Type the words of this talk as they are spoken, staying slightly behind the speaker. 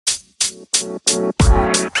All right,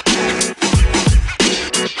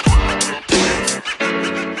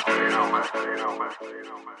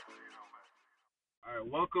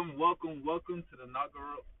 welcome to the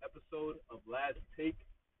inaugural episode of Last Take.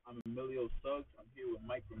 I'm Emilio Suggs. I'm here with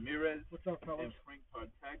Mike Ramirez. What's up, fellas? And Frank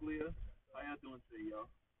Tartaglia. How y'all doing today, y'all?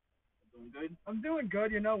 Doing good? I'm doing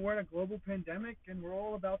good. We're in a global pandemic and we're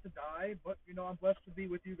all about to die. But I'm blessed to be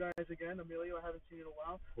with you guys again. Emilio, I haven't seen you in a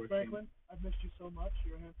while. Franklin, I've missed you so much.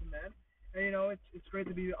 You're a handsome man. And it's great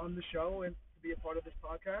to be on the show and to be a part of this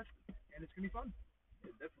podcast. And it's gonna be fun.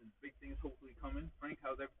 Yeah, definitely big things hopefully coming. Frank,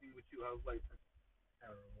 how's everything with you? How's life?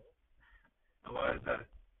 Terrible. Why is that?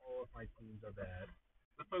 All of my teams are bad.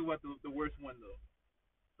 Let's talk about the worst one though.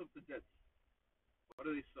 What's up with the Jets? Why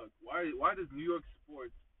do they suck? Why does New York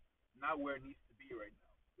sports not where it needs to be right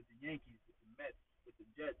now? With the Yankees, with the Mets, with the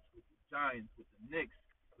Jets, with the Giants, with the Knicks,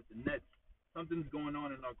 with the Nets. Something's going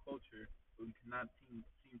on in our culture where we cannot seem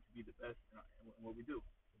to be the best in what we do.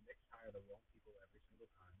 The Knicks hire the wrong people every single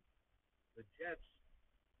time. The Jets,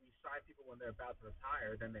 we sign people when they're about to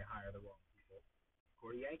retire, then they hire the wrong people.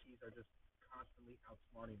 The Yankees are just constantly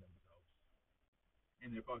outsmarting themselves.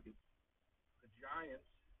 In their pockets. The Giants,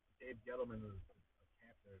 Dave Gettleman is a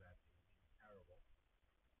cancer of that team. He's terrible.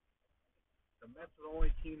 The Mets are the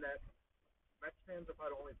only team that Mets fans are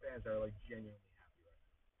probably the only fans that are like genuinely happy right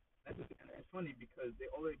now. It's funny because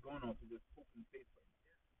all they're going off is just hope and faith right now.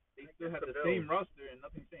 They I still guess have the the Bills. same roster and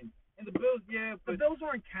nothing changed. And the Bills, yeah, The but Bills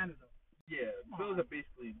are in Canada. yeah, the Bills are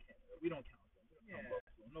basically in Canada. We don't count them. We don't count Yeah.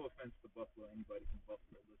 Buffalo. No offense to Buffalo, anybody from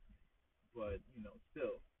Buffalo listening, but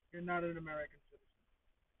still. You're not an American citizen.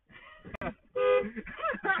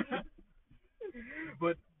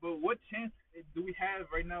 but what chance do we have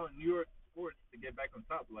right now in New York sports to get back on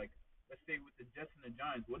top? Like, let's say with the Jets and the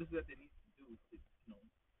Giants, what is it that they need to do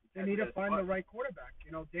They need to that find spot? the right quarterback.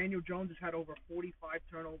 Daniel Jones has had over 45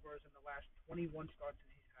 turnovers in the last 21 starts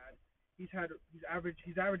that he's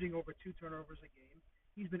averaging over 2 turnovers a game.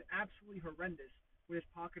 He's been absolutely horrendous with his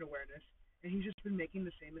pocket awareness, and he's just been making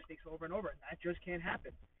the same mistakes over and over, and that just can't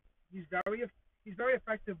happen. He's very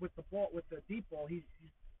effective with the ball, with the deep ball. His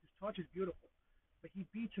touch is beautiful, but he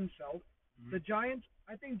beats himself. Mm-hmm. The Giants,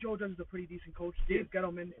 I think Joe Judge is a pretty decent coach. Yes. Dave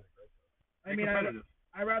Gettleman. I They're mean, competitive.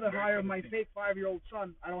 I rather Very hire my competitive. fake 5-year-old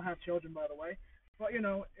son. I don't have children, by the way, but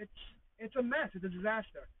it's a mess. It's a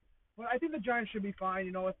disaster. But I think the Giants should be fine.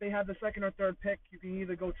 If they have the second or third pick, you can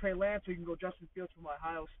either go Trey Lance or you can go Justin Fields from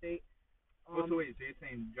Ohio State. What's the way? So you're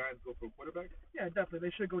saying Giants go for a quarterback? Yeah, definitely.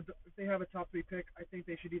 They should go if they have a top 3 pick. I think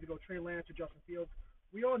they should either go Trey Lance or Justin Fields.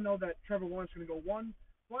 We all know that Trevor Lawrence is going to go 1,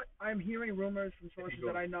 but I'm hearing rumors from sources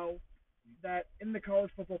that I know that in the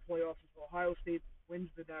college football playoffs, if Ohio State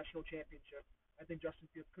wins the national championship, I think Justin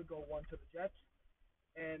Fields could go 1 to the Jets.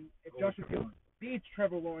 And if Justin Fields beats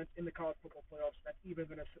Trevor Lawrence in the college football playoffs, that's even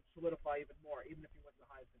going to solidify even more, even if he wins the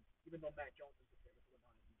Heisman. Even though Mac Jones is the favorite to win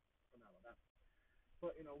the Heisman from Alabama.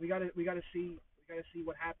 But we gotta see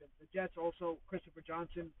what happens. The Jets also, Christopher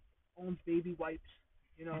Johnson owns baby wipes.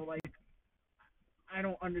 Like, I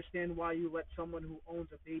don't understand why you let someone who owns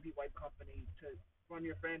a baby wipe company to run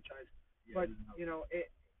your franchise. Yeah, But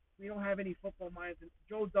we don't have any football minds. And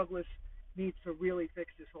Joe Douglas needs to really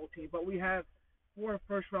fix this whole team. But we have 4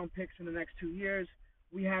 first-round picks in the next 2 years.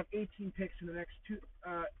 We have 18 picks in the next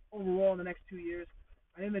overall in the next 2 years.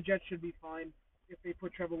 I think the Jets should be fine. If they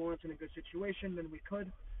put Trevor Lawrence in a good situation, then we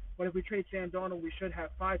could. But if we trade Sam Darnold, we should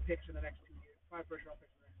have 5 picks in the next 2 years. 5 first-round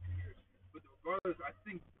picks in the next 2 years. But regardless, I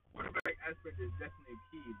think quarterback aspect is definitely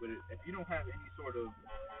key. But if you don't have any sort of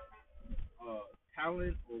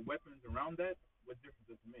talent or weapons around that, what difference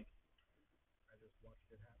does it make? I just watched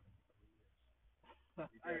it happen for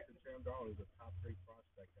 3 years. We drafted Sam Darnold, who's a top 3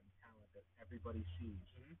 prospect and talent that everybody sees,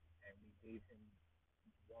 and we gave him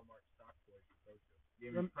Walmart stock toys to throw to.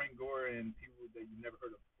 Gave him Frank Gore and people that you never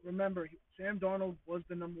heard of before. Remember, Sam Darnold was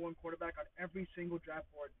the number 1 quarterback on every single draft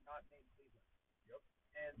board not named Cleveland. Yep.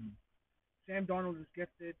 And Sam Darnold is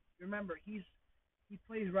gifted. Remember, he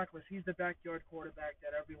plays reckless. He's the backyard quarterback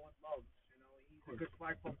that everyone loves. He's a good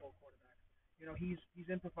flag football quarterback. He's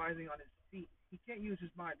improvising on his feet. He can't use his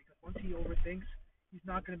mind because once he overthinks, he's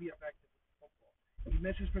not going to be effective with football. He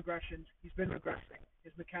misses progressions. He's been regressing.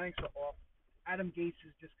 His mechanics are off. Adam Gates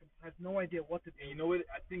has no idea what to do. And you know what?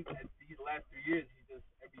 I think that these last 3 years,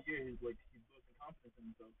 every year he's losing confidence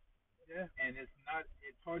in himself. Yeah. And it's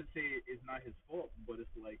hard to say it's not his fault, but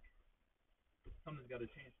it's like something's got to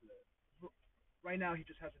change to that. Right now, he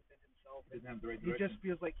just hasn't been himself. He doesn't have the right He direction. just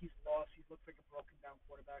feels like he's lost. He looks like a broken down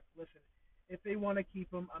quarterback. Listen, if they want to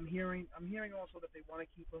keep him, I'm hearing also that they want to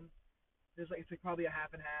keep him. It's probably a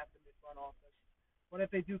half and half in the front office. But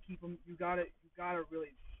if they do keep him, you gotta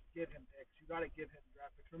really give him picks. You got to give him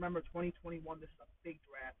draft picks. Remember, 2021. This is a big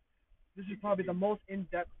draft. This is probably the most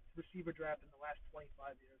in-depth receiver draft in the last 25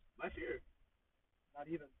 years. Last year.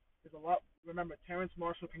 Not even. There's a lot. Remember, Terrence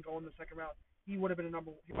Marshall can go in the second round. He would have been a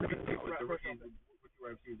number. He would have been what the rookie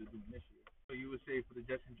wide receivers are doing this year. So you would say for the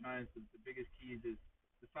Jets and Giants, the biggest keys is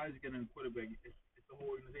besides getting a quarterback, it's the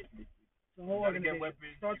whole organization basically. The whole organization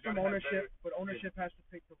starts from ownership, but ownership has to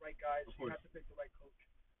pick the right guys. You have to pick the right coach.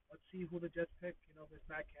 Let's see who the Jets pick. You know, there's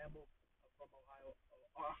Matt Campbell from Ohio.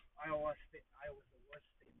 Iowa State. Iowa's the worst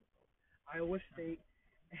state. Iowa State,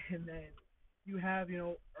 and then you have,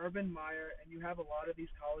 Urban Meyer, and you have a lot of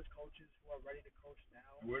these college coaches who are ready to coach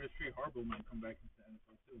now. And where does Trey Harbaugh might come back into the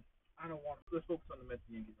NFL too? I don't want to. Let's focus on the Mets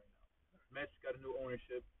and Yankees right now. Mets got a new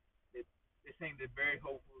ownership. They're saying they're very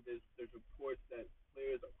hopeful. There's reports that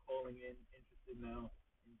players are calling in interested now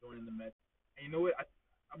in joining the Mets. And you know what? I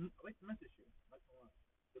like the Mets this year. Not gonna lie.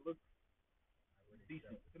 They look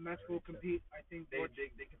decent. The Mets will compete. I think they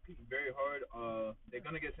compete very hard. They're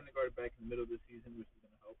gonna get Syndergaard back in the middle of the season, which is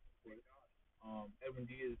gonna help. Of course. Edwin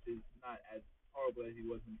Diaz is not as horrible as he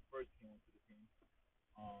was when he first came into the team.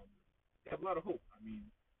 They have a lot of hope. I mean,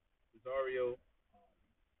 Rosario.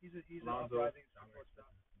 He's Alonso, an uprising shortstop.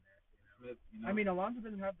 Smith. I mean, Alonso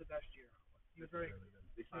didn't have the best year. He was very good.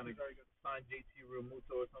 They signed JT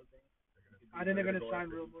Realmuto or something. I think they're going to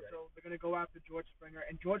sign Realmuto. They're going to go after George Springer.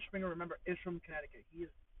 And George Springer, remember, is from Connecticut. He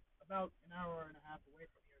is about an hour and a half away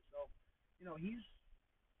from here. So,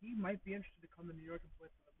 he might be interested to come to New York and play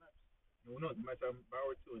for the Mets. No, they might sign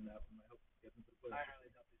Bauer too, and that might help get them to the playoffs. I highly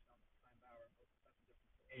doubt they sign Bauer. But that's a different story.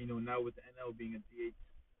 And, now with the NL being a DH,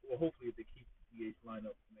 well, hopefully if they keep the DH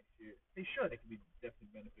lineup next year, they should. That could be definitely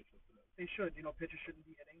beneficial to them. They should. Pitchers shouldn't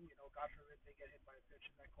be hitting. God forbid they get hit by a pitch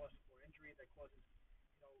and that causes more injury. That causes,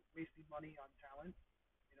 wasting money on talent.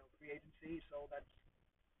 Free agency. So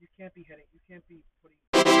you can't be hitting. You can't be putting.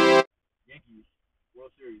 Yankees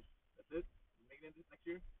World Series. That's it. You making it this next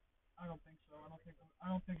year? I don't think so. I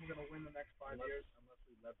don't think we're gonna win the next 5 years unless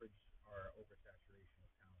we leverage our oversaturation of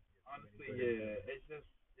talent. Honestly, yeah. It's just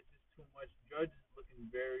too much. Judge is looking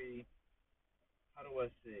very. How do I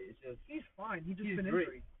say? It's just he's fine. He's been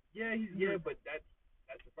injured. Yeah, but that's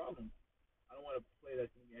the problem. I don't want to play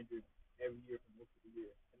that's gonna be injured every year for most of the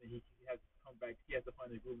year, and then he has to come back. He has to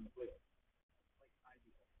find his groove in the playoffs. Like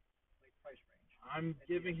ideal, like price range. I'm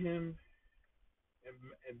giving him.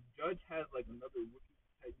 If Judge has like another rookie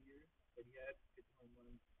type year that he had, 50 home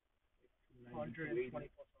runs, like 220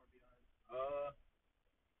 plus RBIs.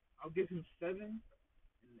 I'll give him 7, and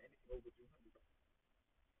anything over 300.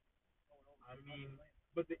 I mean,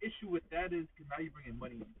 but the issue with that is because now you're bringing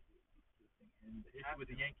money into this thing, and the issue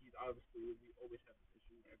with the Yankees, obviously, we always have this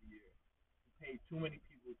issue every year. We pay too many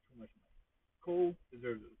people too much money. Cole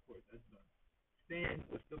deserves it, of course. That's done. Stan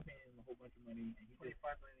was still paying him a whole bunch of money, and he $25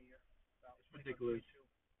 million a year. It's ridiculous.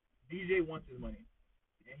 DJ wants his money,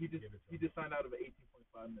 and he just signed out of an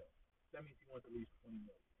 18.5 mil. That means he wants at least 20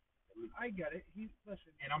 mil. I get it.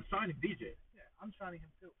 Listen. And I'm signing DJ. Yeah, I'm signing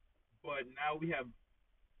him too. But now we have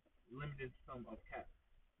limited sum of cap.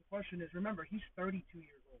 The question is, remember, he's 32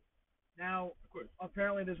 years old. Now, of course,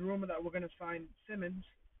 apparently there's a rumor that we're going to sign Simmons,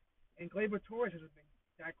 and Gleyber Torres hasn't been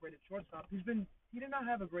that great at shortstop. He did not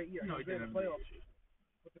have a great year. No, he didn't have a playoffs.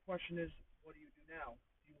 But the question is, what do you do now?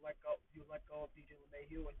 Do you let go of DJ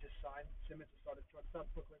LeMahieu and just sign Simmons and start at shortstop,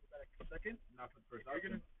 put Gleyber back at second? Not for the first.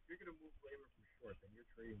 If you're gonna move Gleyber from short, then you're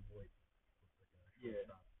trading Boyd for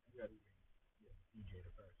shortstop. Yeah. DJ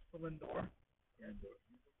to first. For Lindor. Yeah.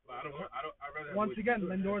 But I'd rather. Once again,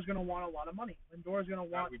 Lindor's gonna want a lot of money. Lindor's gonna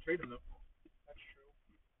want. We trade him though. That's true.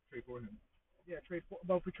 Trade for him. Yeah,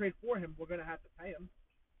 but if we trade for him, we're gonna have to pay him.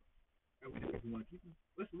 And we want to keep him.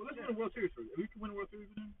 Let's win a World Series for him. If we can win a World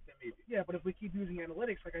Series with him, then maybe. Yeah, but if we keep using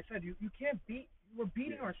analytics, like I said, you can't beat. We're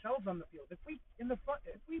beating ourselves on the field. If we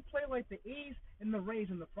play like the A's and the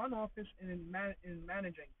Rays in the front office and in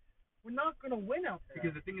managing, we're not gonna win out there.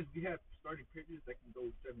 Because the thing is, we have starting pitchers that can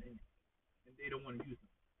go 7 innings, and they don't want to use them.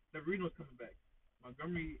 Severino's coming back.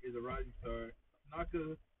 Montgomery is a rising star.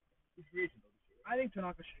 Tanaka is free agent though this year. I think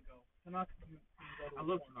Tanaka should go. Tanaka can go to I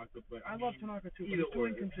love Tanaka, but I love Tanaka too. Either but he's too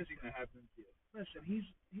inconsistent. That happens, yeah. Listen,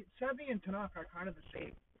 Sevy and Tanaka are kind of the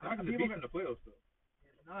same. Tanaka's a beast in the playoffs though.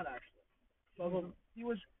 He's not actually. So he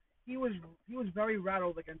was very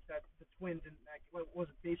rattled against the Twins in that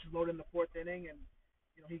was it, bases loaded in the 4th inning, and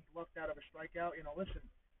he lucked out of a strikeout. Listen,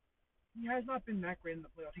 he has not been that great in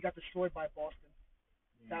the playoffs. He got destroyed by Boston.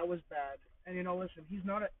 Yeah. That was bad. And listen, he's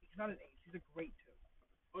not an ace. He's a great 2.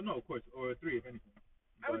 Oh no, of course, or a 3 if anything.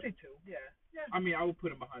 I would say 2. Yeah. I mean, I would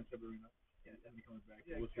put him behind Severino. Yeah, and he comes back.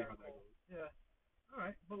 Yeah, we'll see how that goes. Yeah. All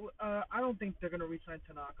right, but I don't think they're gonna re-sign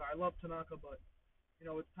Tanaka. I love Tanaka, but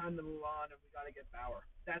It's time to move on, and we got to get Bauer.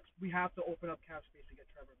 We have to open up cap space to get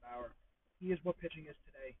Trevor Bauer. He is what pitching is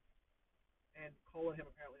today, and Cole and him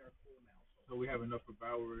apparently are cool now. So we have enough for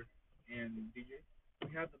Bauer and DJ.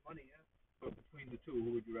 We have the money, yeah. But between the two,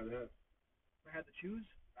 who would you rather have? If I had to choose,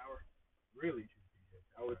 Bauer. Really?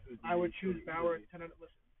 I would choose. I would choose Bauer.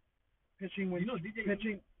 Listen, pitching wins. DJ,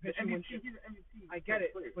 pitching wins. He's an MVP. I get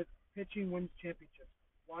it, player. but pitching wins championships.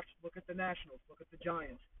 Look at the Nationals. Look at the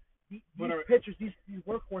Giants. These pitchers, these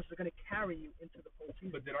workhorses are going to carry you into the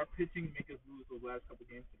postseason. But did our pitching make us lose those last couple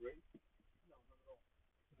games to the Rays? No, not at all.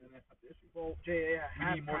 And that's not the issue. Well, J.A.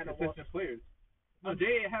 We need more consistent players. No,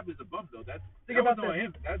 J.A. Happ is a bump though. That's on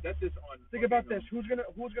him. That's just on. Think about this. Who's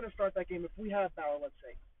gonna start that game if we have Bauer? Let's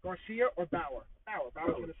say Garcia or Bauer. Bauer's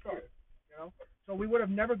gonna start. So we would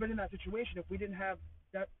have never been in that situation if we didn't have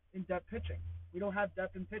depth pitching. We don't have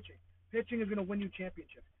depth in pitching. Pitching is gonna win you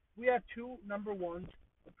championships. We have two number ones,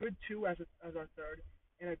 a good two as our third,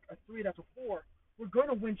 and a three that's a four. We're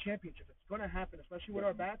gonna win championships. It's gonna happen, especially with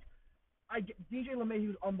our bats. DJ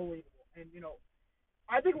LeMahieu is unbelievable, and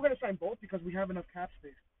I think we're going to sign both because we have enough cap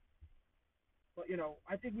space. But,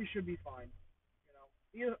 I think we should be fine.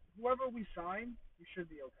 Whoever we sign, we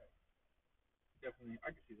should be okay. Definitely.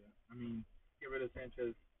 I can see that. I mean, get rid of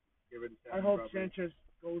Sanchez, get rid of I hope Sanchez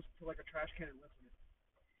goes to like a trash can and lives in it.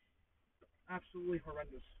 Absolutely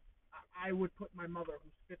horrendous. I would put my mother,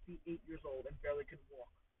 who's 58 years old and barely can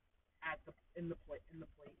walk, in the plate and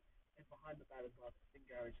behind the batter's box in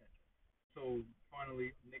Gary Sanchez. So,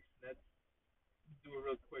 finally, Knicks, Nets. Do it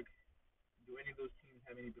real quick. Do any of those teams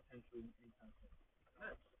have any potential anytime soon?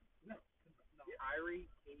 No.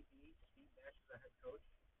 Kyrie, KD, Steve Nash is the head coach.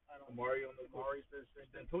 Amari on the Amari's the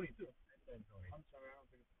assistant. And Tony too. I'm sorry, I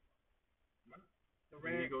don't think it's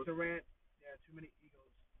Durant. Yeah, too many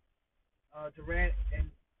egos. Durant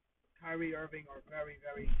and Kyrie Irving are very,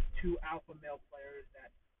 very two alpha male players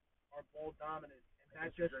that are ball dominant, and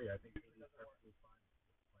that just I think usually doesn't work.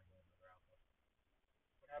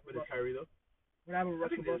 But it's Kyrie though. What happened with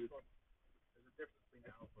Russell Westbrook? There's a difference between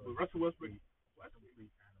alpha. But Russell Westbrook and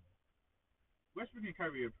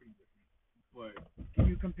Kyrie are pretty different. But can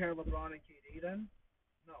you compare LeBron and KD then?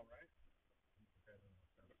 No, right?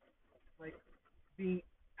 Like being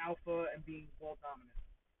alpha and being ball dominant.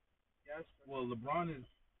 Yes. Well, LeBron is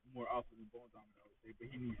more alpha than ball dominant, I would say, but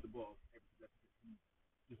he needs the ball. He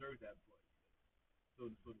deserves that ball. So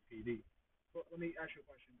does KD. But let me ask you a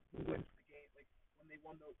question. Who wins the game? Like when they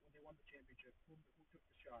won the championship, who took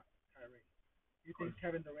the shot? Kyrie. You think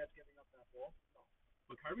Kevin Durant's giving up that ball? No.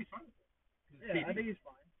 But Kyrie's fine with it. Yeah, I think he's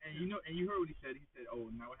fine. And you heard what he said. He said,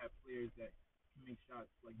 "Oh, now I have players that can make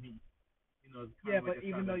shots like me." Yeah, but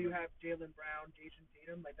even though you have Jaylen Brown, Jason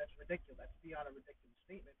Tatum, like that's ridiculous. That's beyond a ridiculous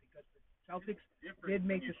statement because the Celtics did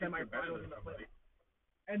make the semifinals in the playoffs.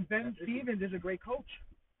 And Ben Stevens is a great coach.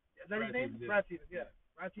 Is that his name? Brad Stevens. Yeah.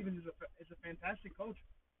 Brad Stevens is a fantastic coach.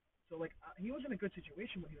 So like he was in a good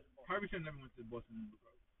situation when he was in Boston. Kyrie should never went to Boston.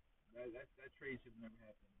 That trade should never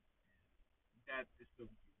happen. That is still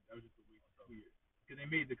confusing. That was just a waste of 2 years because they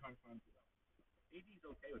made the conference without. KD's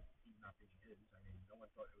okay with Steve not being his. I mean, no one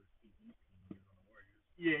thought it was Steve's team when he was on the Warriors.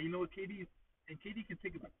 Yeah, you know what, KD can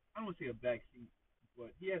take I don't want to say a back seat,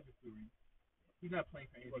 but he has a few rings. He's not playing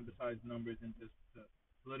for anything besides numbers and just to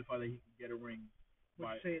solidify that he can get a ring.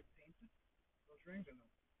 Would you say it's tainted? Those rings or no?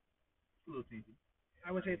 It's a little tainted.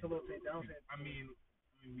 I would say it's a little tainted. I don't say it's I mean,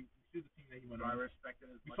 we see the team that he went on. on. I respect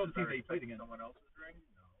it as we much saw the team as I that he played against. Someone else's ring?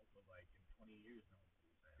 No, but like in 20 years, no one will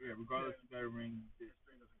say that. Yeah, regardless of that ring,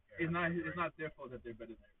 history doesn't care. It's not their fault that they're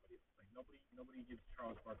better than everybody else. Like nobody gives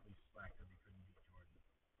Charles Barkley slack because he couldn't beat Jordan.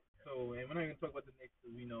 Yeah. So, and we're not even talking about the Knicks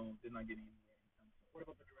because we know they're not getting anywhere anytime soon. What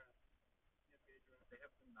about the draft? They have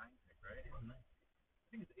the 9th pick, right? I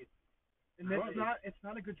think it's 8th. And it's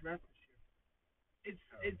not a good draft this year.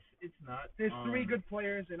 It's not. There's 3 good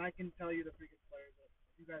players, and I can tell you the 3 good players.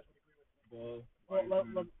 You guys would agree with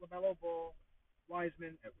me. LaMelo Ball,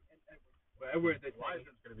 Wiseman, and Edwards. Well, Edwards,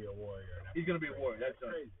 Wiseman's going to be a warrior. He's going to be a warrior. That's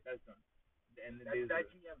done. Crazy. That's done. And that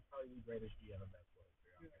GM's probably the greatest GM in that sport.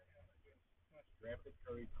 Drafted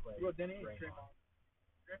Curry, Clay, Draymond.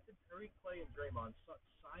 Drafted Curry, Clay, and Draymond.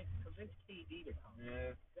 Convinced KD to come.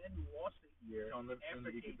 Yeah. Then lost a year after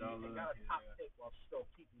KD and got a top pick while still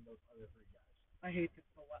keeping those other 3 guys. I hate the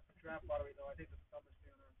draft lottery though. I think it's the dumbest thing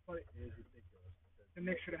on earth. But it is ridiculous. The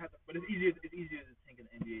Knicks should have had the. But it's easier to tank an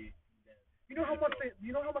NBA than. You know how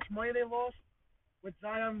much money they lost with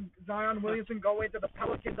Zion Williamson going to the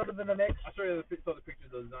Pelicans other than the Knicks. I saw the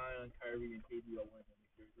pictures of Zion, Kyrie, and KD all wearing the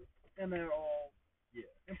Knicks jersey. And they're all. Yeah.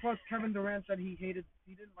 And plus, Kevin Durant said he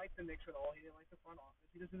didn't like the Knicks at all. He didn't like the front office.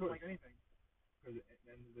 He just didn't like anything. Because at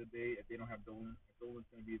the end of the day, if they don't have Dolan, if Dolan's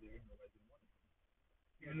going to be there, nobody's going to want him.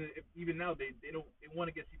 Even now they want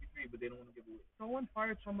to get CP3, but they don't want to give away. Someone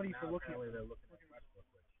fired somebody for looking. Apparently they're looking at Westbrook,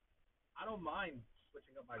 which I don't mind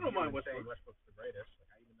switching up my I don't mind view and saying Westbrook. Westbrook's the greatest.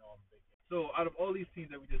 Like, even though I'm a big fan. So out of all these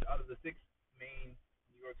teams that we just out of the 6 main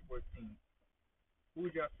New York sports teams, who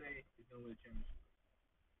would y'all say is going to win the championship?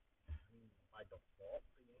 I mean, by default,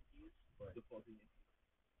 the Yankees, but Default the Yankees.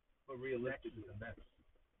 But realistically, the Mets.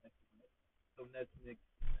 So Nets, Knicks.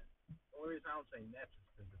 The only reason I don't say Nets is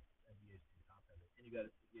because the NBA's too top heavy. And you got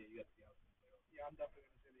to see how it's going to play out. Yeah, I'm definitely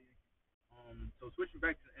gonna say the Yankees. So switching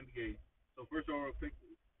back to the NBA. So first overall pick,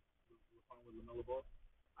 we're fine with LaMelo Ball.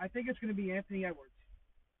 I think it's gonna be Anthony Edwards.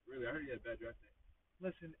 Really, I heard he had a bad draft day.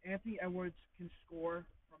 Listen, Anthony Edwards can score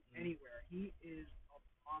from anywhere. He is a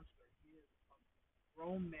monster. He is a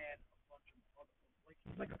grown man.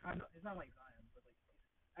 He's like a kind of. He's not like Zion, but like he's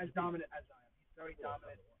as dominant as Zion. He's very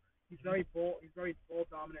dominant. He's very ball. He's very ball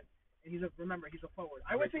dominant. And he's a forward.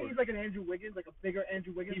 I would say he's like an Andrew Wiggins, like a bigger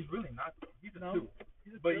Andrew Wiggins. He's really not. He's a two.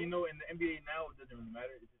 He's a but two. In the NBA now, it doesn't really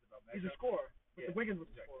matter. It's just about matchup. He's a scorer. But the Wiggins was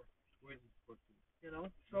a scorer. Wiggins is a scorer too.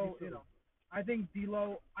 So I think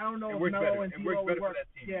D'Lo. I don't know if Melo and D'Lo would work. For that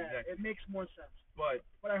team. Yeah, exactly. It makes more sense. But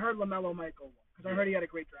I heard LaMelo might go one because I heard he had a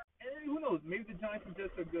great draft. And who knows? Maybe the Giants are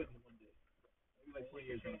just so good in one day. Maybe like 20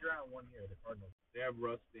 years. Change around 1 year. The Cardinals. They have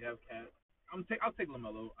Russ. They have Cat. I'll take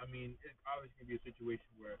LaMelo. I mean, it's obviously gonna be a situation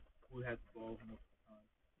where who has the ball most of the time.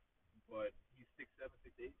 But he's 6'7",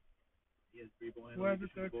 6'8". He has great ball handling. Who has the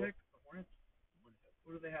third pick? The Hornets.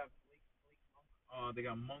 Who do they have? Monk. They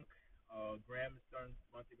got Monk. Graham is starting.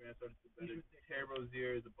 Monte Graham starting to do better. Terry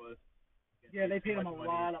Rozier is a bust. Yeah, they paid him a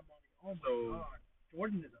lot of money. Oh my God.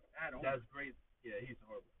 Jordan is a bad owner. That's great. Yeah, he's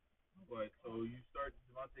horrible. But so you start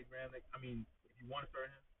Devontae Graham. I mean, if you want to start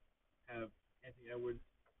him, have Anthony Edwards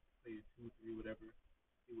play 2, 3, whatever.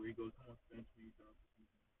 See where he goes. Come on, bench when you start the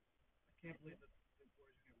season. I can't believe that the boys are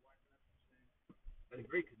getting wide. That's insane. That's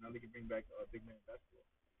great because now they can bring back big man basketball.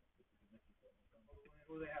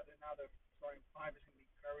 Who they have? Now they're starting 5 is going to be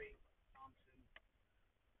Curry, Thompson,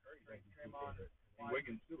 Draymond, and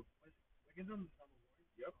Wiggins too. Wiggins on the Warriors.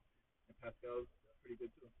 Yep. And Pascal's pretty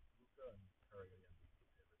good too. Luka and Curry are the MVP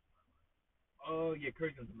favorites in my mind. Oh yeah,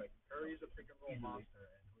 Curry's gonna come back. Curry's a pick and roll monster,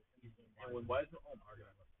 and when Wiseman, oh my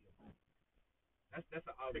God, that's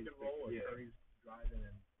an obvious pick and roll. Yeah. Curry's driving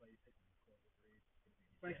and plays taking the court with threes.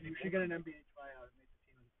 Frank, you should get an NBA tryout and make the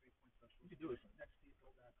team in the 3-point special. You should do it. Next Steve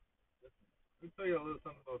Novak. Listen, let me tell you a little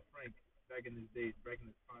something about Frank back in his days, back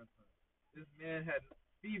in his prime time. This man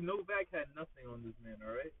Steve Novak had nothing on this man,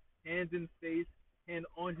 all right? Hands in face, hand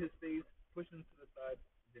on his face, push him to the side,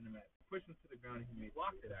 didn't matter. Push him to the ground, he made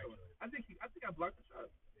blocked it actually. I think I blocked the shot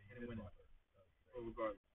and win it. So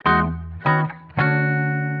regardless.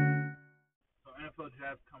 So NFL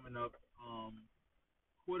draft coming up.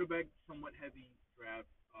 Quarterback somewhat heavy draft.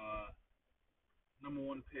 Number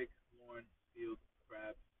 1 pick, Lawrence Field,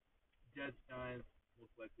 Crabs. Jets, Giants,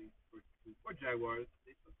 most likely first 2, or Jaguars.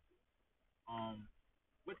 They suck too.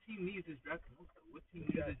 What team needs this draft the most? What team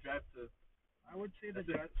needs this draft to? I would say the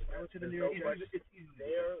Jets. I would say the New York Jets.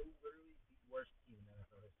 They're literally the worst team in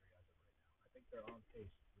NFL history as of right now. I think they're on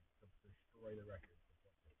pace to destroy the record for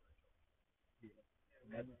point differential. Yeah.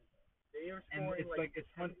 And they are scoring like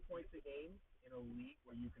 10 points a game in a league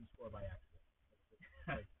where you can score by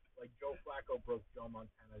accident. Like Joe Flacco broke Joe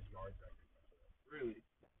Montana's yards record. Really?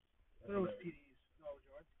 So it was TDs. No,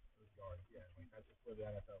 yards. It was yards. Yeah, like that's just where the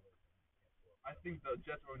NFL is. I think the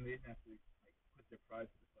Jets organization has to put their pride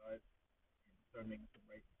to the side and start making some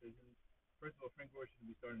right decisions. First of all, Frank Gore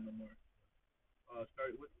shouldn't be starting no more. What's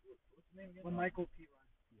his name again? Michael P.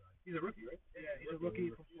 Ryan. He's a rookie, right? Yeah, he's a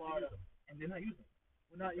rookie from Florida. And they're not using him.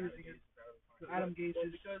 We're not using him. Adam Gase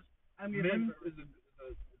is because Mims is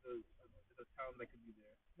a talent that could be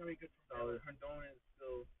there. Very good. Solid. Herdon is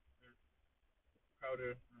still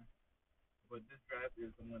Crowder. But this draft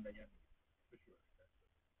is the one that got me, for sure.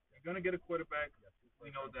 You're going to get a quarterback.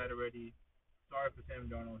 We know that already. Sorry for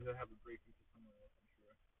Sam Darnold. He'll have a great future somewhere else, I'm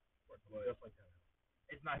sure. But just like that.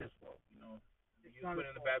 It's not his fault, you know. He was put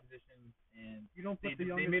in a bad position, and you don't put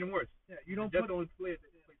they made him worse. Yeah, you don't put the only player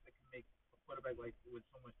that can make a quarterback like with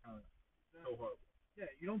so much talent so horrible.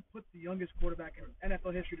 Yeah, you don't put the youngest quarterback in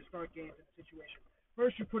NFL history to start games in a situation.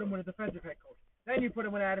 First, you put him with a defensive head coach. Then you put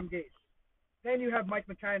him with Adam Gase. Then you have Mike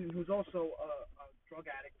McCann, who's also a drug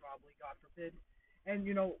addict, probably, God forbid. And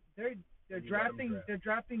you know they're drafting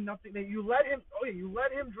nothing. You let him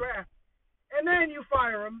draft, and then you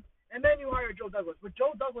fire him, and then you hire Joe Douglas. But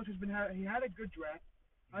Joe Douglas he had a good draft.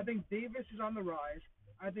 I think Davis is on the rise.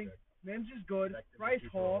 I think Mims is good. Bryce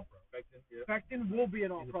Hall. Becton will be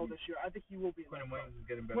an All-Pro this year. I think he will be. Quentin Williams is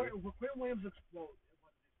getting better. Quentin Williams looks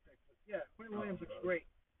Quentin Williams looks great.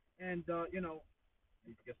 And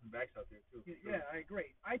You can get some backs out there too. Yeah, I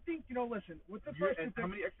agree. I think listen, with the You're, first and two picks, how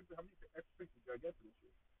many extra picks did y'all get for this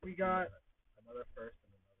year? we got another first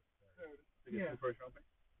and another third. To get two first round picks.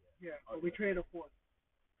 Yeah, but we traded a fourth.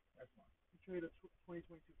 That's fine. We traded a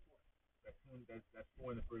 2022 fourth. That's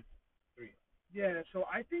four in the first three. Yeah, so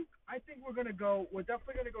I think we're gonna go. We're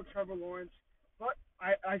definitely gonna go Trevor Lawrence. But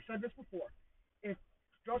I said this before. If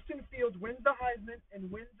Justin Fields wins the Heisman and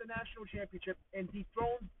wins the national championship and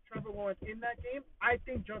dethrones Trevor Lawrence in that game, I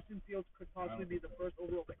think Justin Fields could possibly be the first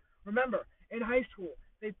overall pick. Remember, in high school,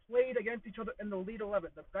 they played against each other in the Elite 11,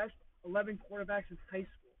 the best 11 quarterbacks in high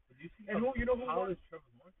school. But you see and who won? Trevor Lawrence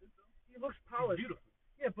is, though? He looks polished. He's beautiful.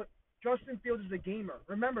 Yeah, but Justin Fields is a gamer.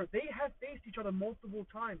 Remember, they have faced each other multiple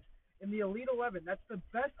times in the Elite 11. That's the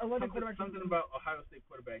best 11 quarterbacks. Something about Ohio State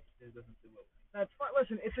quarterbacks that doesn't sit well with me. That's fine.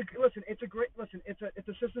 It's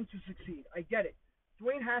a system to succeed. I get it.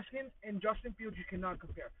 Dwayne Haskins and Justin Fields you cannot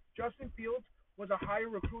compare. Justin Fields was a higher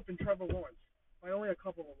recruit than Trevor Lawrence by only a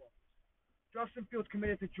couple of offers. Justin Fields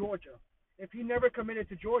committed to Georgia. If he never committed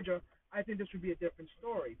to Georgia, I think this would be a different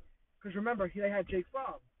story. Because remember, they had Jake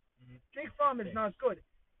Fromm. Mm-hmm. Jake Fromm is not good,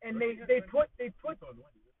 and they put Fields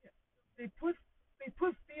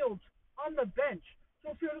on the bench.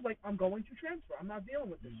 So Fields was like, I'm going to transfer. I'm not dealing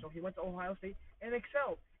with this. So he went to Ohio State and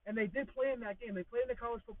excelled. And they did play in that game. They played in the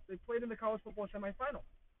college football semifinal.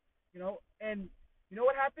 And you know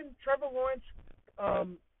what happened? Trevor Lawrence,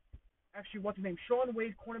 what's his name? Sean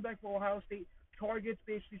Wade, cornerback for Ohio State, targets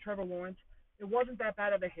basically Trevor Lawrence. It wasn't that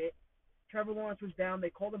bad of a hit. Trevor Lawrence was down. They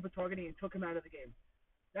called him for targeting and took him out of the game.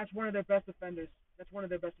 That's one of their best defenders. They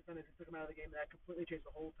took him out of the game, and that completely changed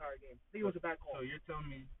the whole entire game. I think it was a bad call. So you're telling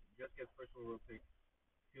me just gets first overall pick.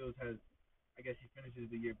 Fields has, I guess he finishes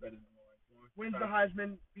the year better than Lawrence. Wins the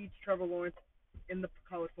Heisman, beats Trevor Lawrence in the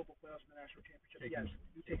college football playoffs in the national championship. Yes,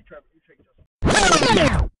 you take Trevor. You take Justin.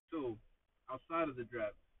 So, outside of the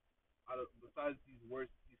draft, besides these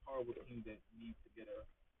horrible teams that need to get a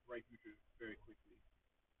bright future very quickly,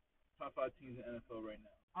 top 5 teams in the NFL right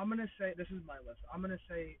now. I'm gonna say this is my list. I would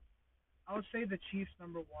say the Chiefs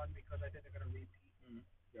number 1 because I think they're gonna repeat.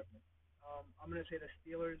 Definitely. I'm gonna say the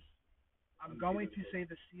Steelers. I'm going to say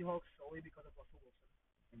the Seahawks solely because of Russell Wilson.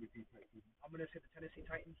 MVP type. I'm gonna say the Tennessee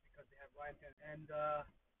Titans because they have Ryan Tannehill. And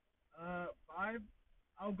 5,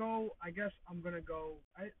 I'll go. I guess I'm gonna go.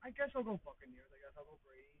 I guess I'll go Buccaneers. I guess I'll go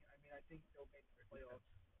Brady. I mean, I think they'll make the playoffs.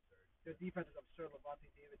 Their defense is absurd. Levante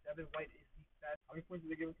David, Devin White is the best. How many points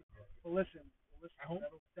did they give him? Well, listen. At home?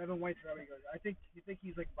 Devin White's very good. I think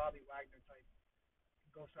he's like Bobby Wagner type.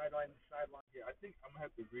 Go sideline to sideline. Yeah, I think I'm gonna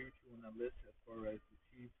have to agree with you on that list as far as the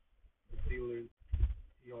Chiefs, the Steelers,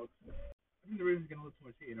 Seahawks. I think the Ravens are gonna look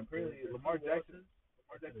too much hate, and apparently Lamar Jackson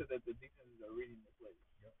said that the defenses are reading the plays.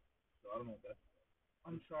 Yep. So I don't know what that's about.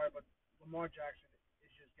 I'm sorry, but Lamar Jackson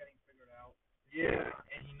is just getting figured out. Yeah,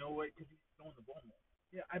 and you know what? Because he's throwing the ball more.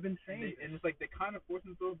 Yeah, I've been saying. And it's like they kind of force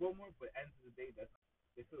him to throw the ball more, but at the end of the day, that's not.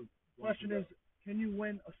 They still. Question is, can you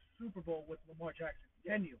win a Super Bowl with Lamar Jackson?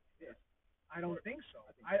 Yeah. Can you? Yes. I don't think so.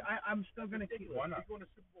 I'm still going to keep. Why not? If you go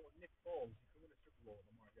to Super Bowl with Nick Foles, you can win a Super Bowl with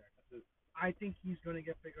Lamar Jackson. I think he's going to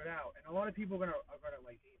get figured out, and a lot of people are gonna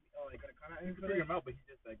like hate me. Oh, they're gonna come out. You can figure him out, but he's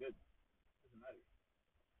just that good. Doesn't matter.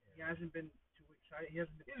 He hasn't been too exciting. He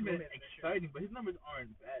hasn't been exciting, but his numbers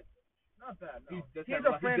aren't bad. Not bad. No. He's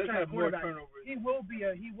a franchise quarterback. He will be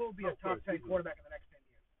a top 10 quarterback in the next 10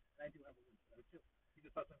 years. And I do have a win for that too. He's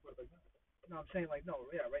a top 10 quarterback now. No, I'm saying right now.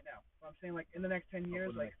 But I'm saying in the next 10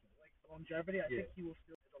 years, like longevity, I think he will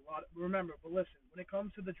still. There's a lot. Remember, but listen, when it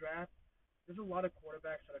comes to the draft, there's a lot of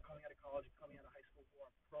quarterbacks that are coming out of college, coming out of high school, who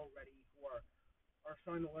are pro ready, who are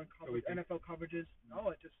starting to learn NFL coverages.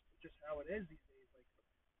 No, it's just how it is these days. Like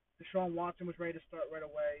Deshaun Watson was ready to start right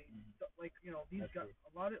away. These guys.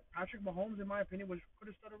 A lot of Patrick Mahomes, in my opinion,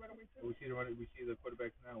 could have started right away too. We see the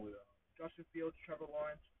quarterbacks now with Justin Fields, Trevor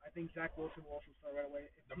Lawrence. I think Zach Wilson will also start right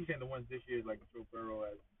away. I'm saying the ones this year, like Joe Burrow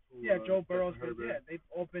as. Joe Burrow's been. Yeah, they've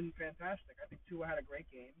all been fantastic. I think Tua had a great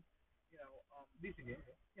game. Decent game.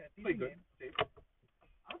 Yeah, decent game. Safe.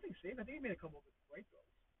 I don't think safe. I think he made a couple of great throws.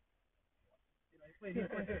 He played. He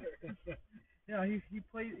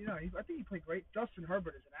played. I think he played great. Justin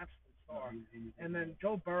Herbert is an absolute star. And then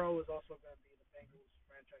Joe Burrow is also going to be the Bengals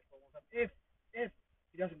franchise for a long time. If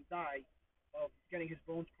he doesn't die of getting his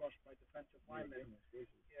bones crushed by defensive linemen.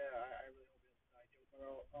 Yeah, I really hope he doesn't die, Joe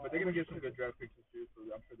Burrow. But they're going to get some good draft picks this year, so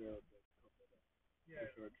I'm sure they'll help that out. Yeah.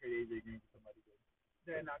 For sure. Trade AJ Green for somebody good.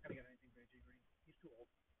 They're not going to get anything for AJ Green. He's too old.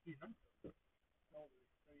 He's not. No,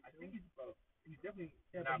 I think he's definitely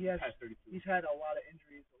not past 32. He's had a lot of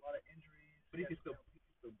injuries. But he can still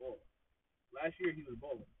ball. Last year he was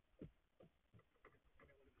balling. This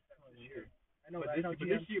year. I know But that. this I know but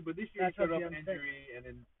this GM. year but this year he That's how started off GMs think. injury, and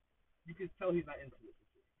then you can tell he's not into it this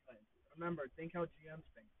year. He's not into it. Remember, think how GMs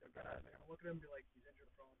think. They're gonna look at him and be like, he's injured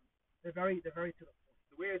prone. They're very to the point.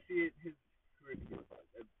 The way I see it, his career could get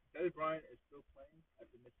fired. Dennis Bryant is still playing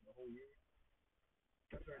after missing the whole year.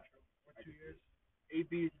 That's very true. Or 2 years.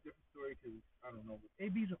 AB is a different story because I don't know.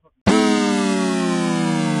 AB's a fucking.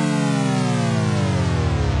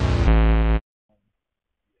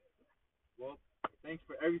 Well, thanks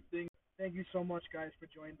for everything. Thank you so much, guys, for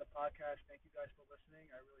joining the podcast. Thank you guys for listening.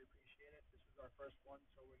 I really appreciate it. This is our first one,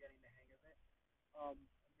 so we're getting the hang of it. Um,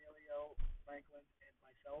 Emilio, Franklin, and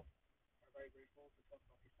myself are very grateful to talk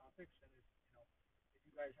about these topics. And if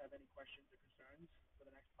you guys have any questions or concerns for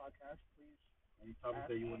the next podcast, please Any topics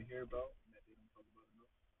ask. that you want to hear about and that they don't talk about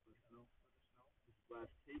enough, let us know. This is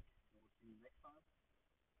Last Take, and we'll see you next time.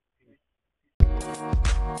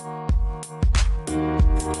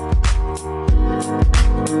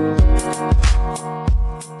 Peace.